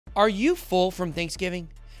Are you full from Thanksgiving?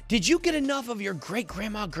 Did you get enough of your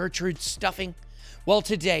great-grandma Gertrude's stuffing? Well,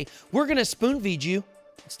 today, we're going to spoon-feed you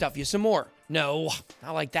and stuff you some more. No,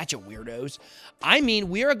 not like that, you weirdos. I mean,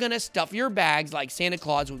 we are going to stuff your bags like Santa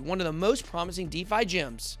Claus with one of the most promising DeFi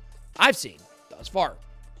gems I've seen thus far.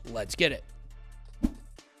 Let's get it.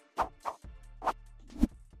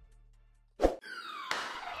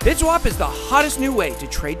 BitSwap is the hottest new way to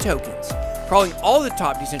trade tokens. Crawling all the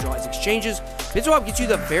top decentralized exchanges, BitSwap gets you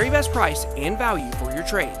the very best price and value for your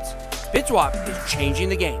trades. BitSwap is changing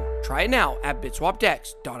the game. Try it now at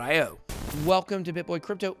bitswapdex.io. Welcome to BitBoy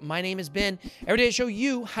Crypto. My name is Ben. Every day I show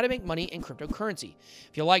you how to make money in cryptocurrency.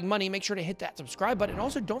 If you like money, make sure to hit that subscribe button. And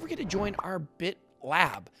also don't forget to join our Bit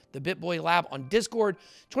Lab, the BitBoy Lab on Discord.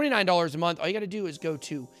 $29 a month. All you got to do is go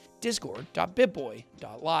to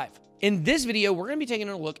discord.bitboy.live. In this video, we're going to be taking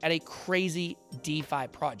a look at a crazy DeFi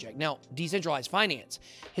project. Now, decentralized finance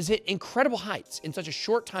has hit incredible heights in such a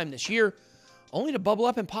short time this year, only to bubble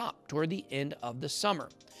up and pop toward the end of the summer.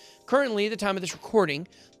 Currently, at the time of this recording,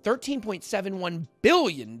 $13.71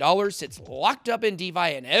 billion sits locked up in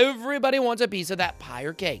DeFi, and everybody wants a piece of that pie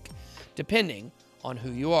or cake, depending on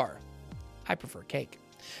who you are. I prefer cake.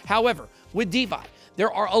 However, with DeFi,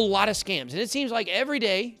 there are a lot of scams, and it seems like every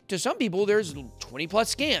day, to some people, there's 20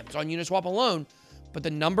 plus scams on Uniswap alone, but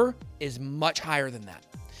the number is much higher than that.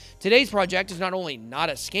 Today's project is not only not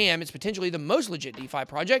a scam, it's potentially the most legit DeFi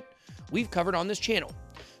project we've covered on this channel.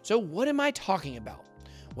 So what am I talking about?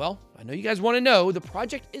 Well, I know you guys want to know. The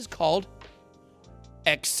project is called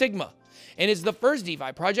xSigma, and is the first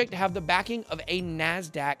DeFi project to have the backing of a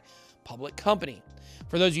NASDAQ public company.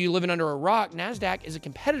 For those of you living under a rock, NASDAQ is a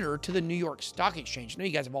competitor to the New York Stock Exchange. I know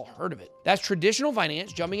you guys have all heard of it. That's traditional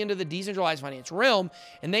finance jumping into the decentralized finance realm,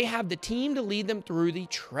 and they have the team to lead them through the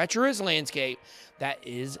treacherous landscape that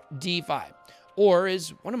is DeFi, or as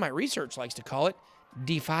one of my research likes to call it,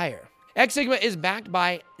 DeFire. xSigma is backed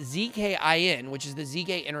by ZKIN, which is the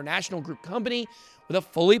ZK International Group company with a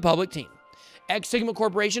fully public team. xSigma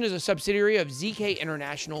Corporation is a subsidiary of ZK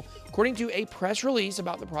International, according to a press release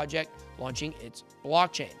about the project launching its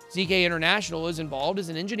blockchain. ZK International is involved as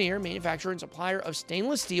an engineer, manufacturer, and supplier of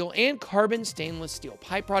stainless steel and carbon stainless steel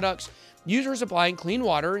pipe products, used for supplying clean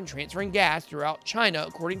water and transferring gas throughout China,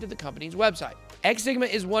 according to the company's website. xSigma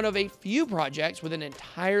is one of a few projects with an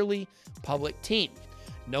entirely public team.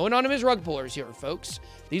 No anonymous rug pullers here, folks.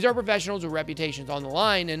 These are professionals with reputations on the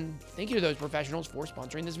line, and thank you to those professionals for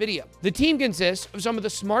sponsoring this video. The team consists of some of the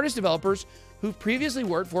smartest developers who've previously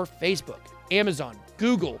worked for Facebook, Amazon,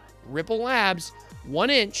 Google, Ripple Labs,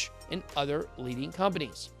 1inch, and other leading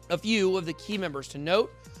companies. A few of the key members to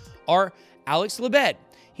note are Alex Lebed.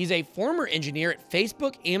 He's a former engineer at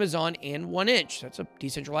Facebook, Amazon, and 1inch. That's a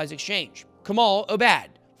decentralized exchange. Kamal Obad,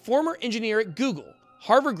 former engineer at Google,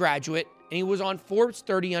 Harvard graduate, and he was on Forbes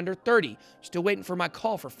 30 Under 30. Still waiting for my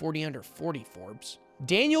call for 40 Under 40, Forbes.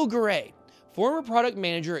 Daniel Garay, former product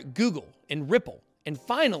manager at Google and Ripple. And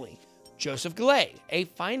finally, Joseph Gallay, a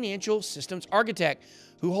financial systems architect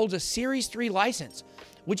who holds a Series 3 license,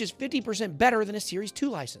 which is 50% better than a Series 2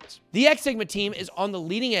 license. The xSigma team is on the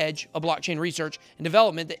leading edge of blockchain research and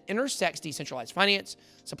development that intersects decentralized finance,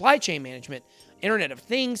 supply chain management, Internet of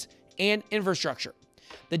Things, and infrastructure.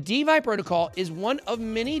 The DeFi protocol is one of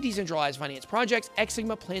many decentralized finance projects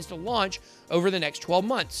xSigma plans to launch over the next 12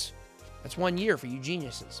 months. That's 1 year for you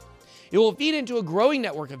geniuses. It will feed into a growing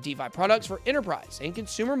network of DeFi products for enterprise and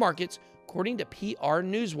consumer markets, according to PR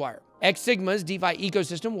Newswire. xSigma's DeFi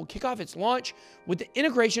ecosystem will kick off its launch with the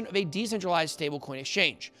integration of a decentralized stablecoin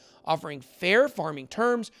exchange, offering fair farming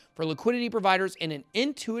terms for liquidity providers and an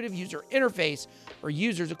intuitive user interface for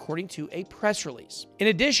users, according to a press release. In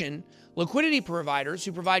addition, liquidity providers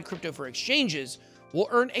who provide crypto for exchanges will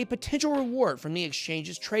earn a potential reward from the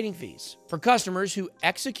exchange's trading fees. For customers who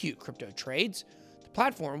execute crypto trades, the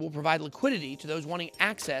platform will provide liquidity to those wanting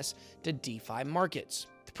access to DeFi markets.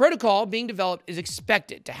 The protocol being developed is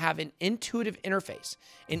expected to have an intuitive interface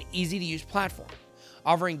and easy-to-use platform,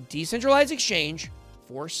 offering decentralized exchange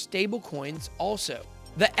for stablecoins also.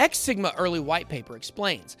 The xSigma early white paper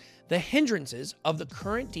explains the hindrances of the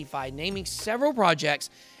current DeFi, naming several projects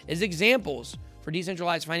as examples for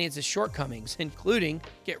decentralized finance's shortcomings, including,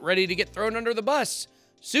 get ready to get thrown under the bus,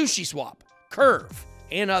 SushiSwap, Curve,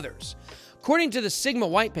 and others. According to the Sigma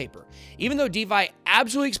white paper, even though DeFi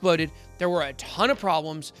absolutely exploded, there were a ton of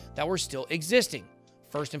problems that were still existing.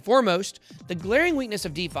 First and foremost, the glaring weakness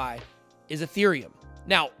of DeFi is Ethereum.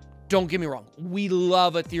 Now, don't get me wrong, we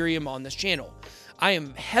love Ethereum on this channel. I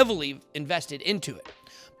am heavily invested into it,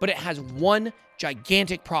 but it has one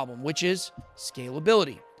gigantic problem, which is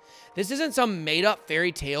scalability. This isn't some made-up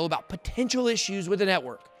fairy tale about potential issues with the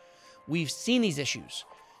network. We've seen these issues.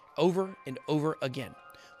 over and over again.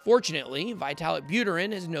 Fortunately, Vitalik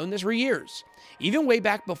Buterin has known this for years, even way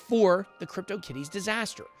back before the CryptoKitties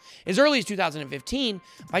disaster. As early as 2015,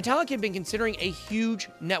 Vitalik had been considering a huge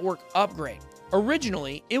network upgrade.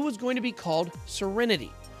 Originally, it was going to be called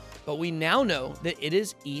Serenity, but we now know that it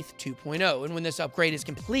is ETH 2.0, and when this upgrade is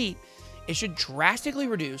complete, it should drastically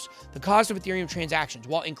reduce the cost of Ethereum transactions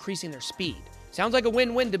while increasing their speed. Sounds like a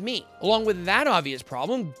win-win to me. Along with that obvious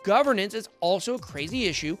problem, governance is also a crazy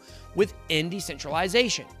issue within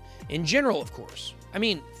decentralization. In general, of course. I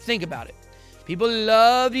mean, think about it. People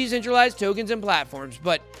love decentralized tokens and platforms,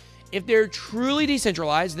 but if they're truly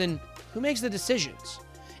decentralized, then who makes the decisions?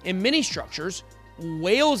 In many structures,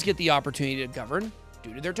 whales get the opportunity to govern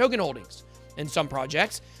due to their token holdings. In some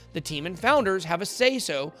projects, the team and founders have a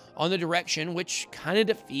say-so on the direction, which kind of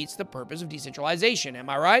defeats the purpose of decentralization, am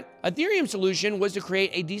I right? Ethereum's solution was to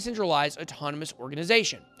create a decentralized autonomous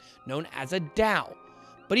organization, known as a DAO.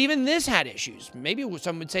 But even this had issues. Maybe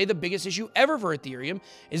some would say the biggest issue ever for Ethereum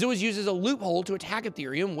is it was used as a loophole to attack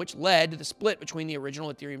Ethereum, which led to the split between the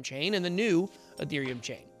original Ethereum chain and the new Ethereum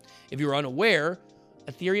chain. If you're unaware,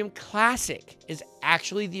 Ethereum Classic is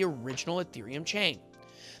actually the original Ethereum chain.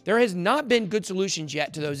 There has not been good solutions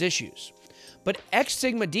yet to those issues, but X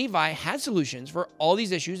Sigma DeFi has solutions for all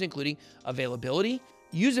these issues, including availability,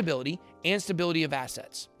 usability, and stability of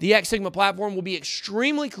assets. The X Sigma platform will be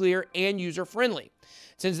extremely clear and user-friendly.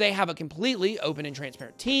 Since they have a completely open and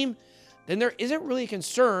transparent team, then there isn't really a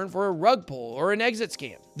concern for a rug pull or an exit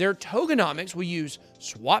scam. Their tokenomics will use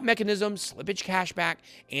swap mechanisms, slippage cashback,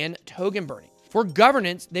 and token burning. For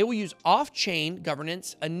governance, they will use off-chain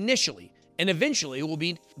governance initially, and eventually it will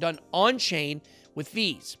be done on-chain with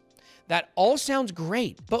fees. That all sounds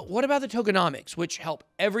great, but what about the tokenomics, which help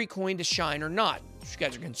every coin to shine or not? You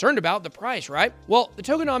guys are concerned about the price, right? Well, the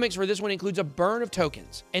tokenomics for this one includes a burn of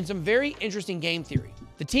tokens and some very interesting game theory.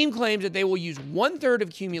 The team claims that they will use 1/3 of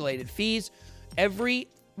accumulated fees every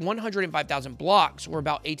 105,000 blocks, or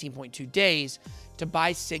about 18.2 days, to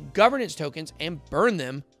buy SIG governance tokens and burn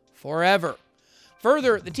them forever.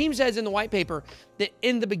 Further, the team says in the white paper that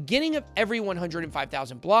in the beginning of every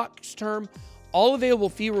 105,000 blocks term, all available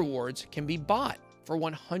fee rewards can be bought for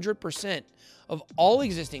 100% of all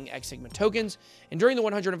existing X Sigma tokens, and during the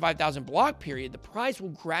 105,000 block period, the price will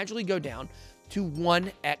gradually go down to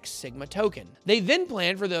 1 X Sigma token. They then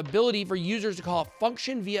plan for the ability for users to call a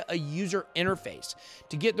function via a user interface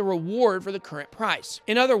to get the reward for the current price.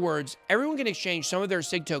 In other words, everyone can exchange some of their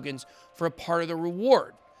SIG tokens for a part of the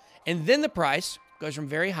reward, and then the price goes from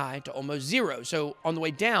very high to almost zero. So on the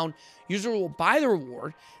way down, users will buy the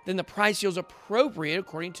reward, then the price feels appropriate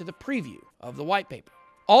according to the preview of the white paper.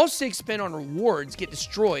 All SIG spent on rewards get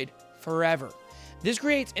destroyed forever. This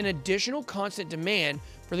creates an additional constant demand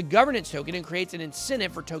for the governance token and creates an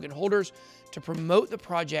incentive for token holders to promote the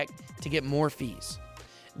project to get more fees.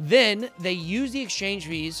 Then they use the exchange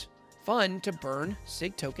fees fund to burn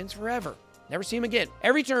SIG tokens forever. Never see them again.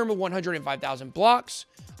 Every term of 105,000 blocks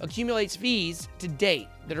accumulates fees to date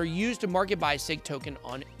that are used to market buy SIG token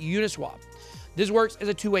on Uniswap. This works as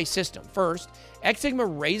a two-way system. First, X Sigma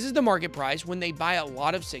raises the market price when they buy a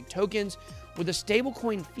lot of SIG tokens with a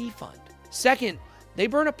stablecoin fee fund. Second, they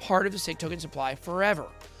burn a part of the SIG token supply forever,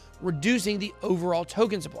 reducing the overall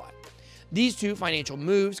token supply. These two financial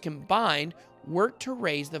moves combined work to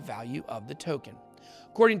raise the value of the token.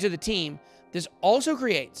 According to the team, this also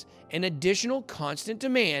creates an additional constant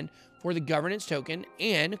demand for the governance token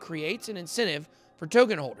and creates an incentive for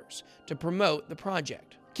token holders to promote the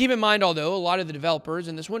project. Keep in mind, although a lot of the developers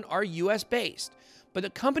in this one are US based, but the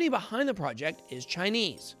company behind the project is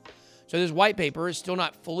Chinese. So this white paper is still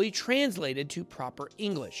not fully translated to proper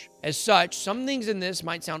English. As such, some things in this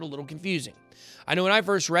might sound a little confusing. I know when I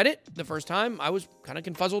first read it the first time, I was kind of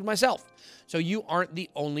confuzzled myself. So you aren't the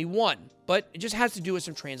only one, but it just has to do with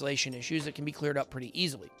some translation issues that can be cleared up pretty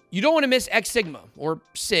easily. You don't want to miss X Sigma, or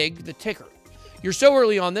SIG, the ticker. You're so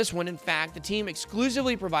early on this one, in fact, the team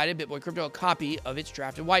exclusively provided BitBoy Crypto a copy of its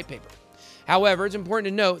drafted white paper. However, it's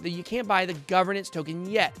important to note that you can't buy the governance token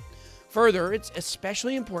yet. Further, it's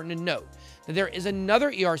especially important to note that there is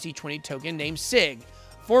another ERC20 token named SIG,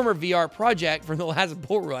 former VR project from the last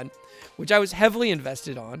bull run, which I was heavily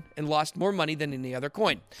invested on and lost more money than any other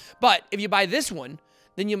coin. But if you buy this one,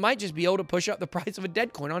 then you might just be able to push up the price of a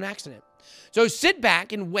dead coin on accident. So sit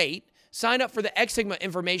back and wait. Sign up for the X Sigma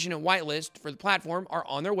information and whitelist for the platform are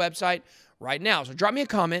on their website right now. So drop me a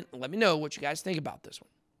comment and let me know what you guys think about this one.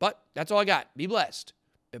 But that's all I got. Be blessed.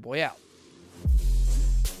 BitBoy out.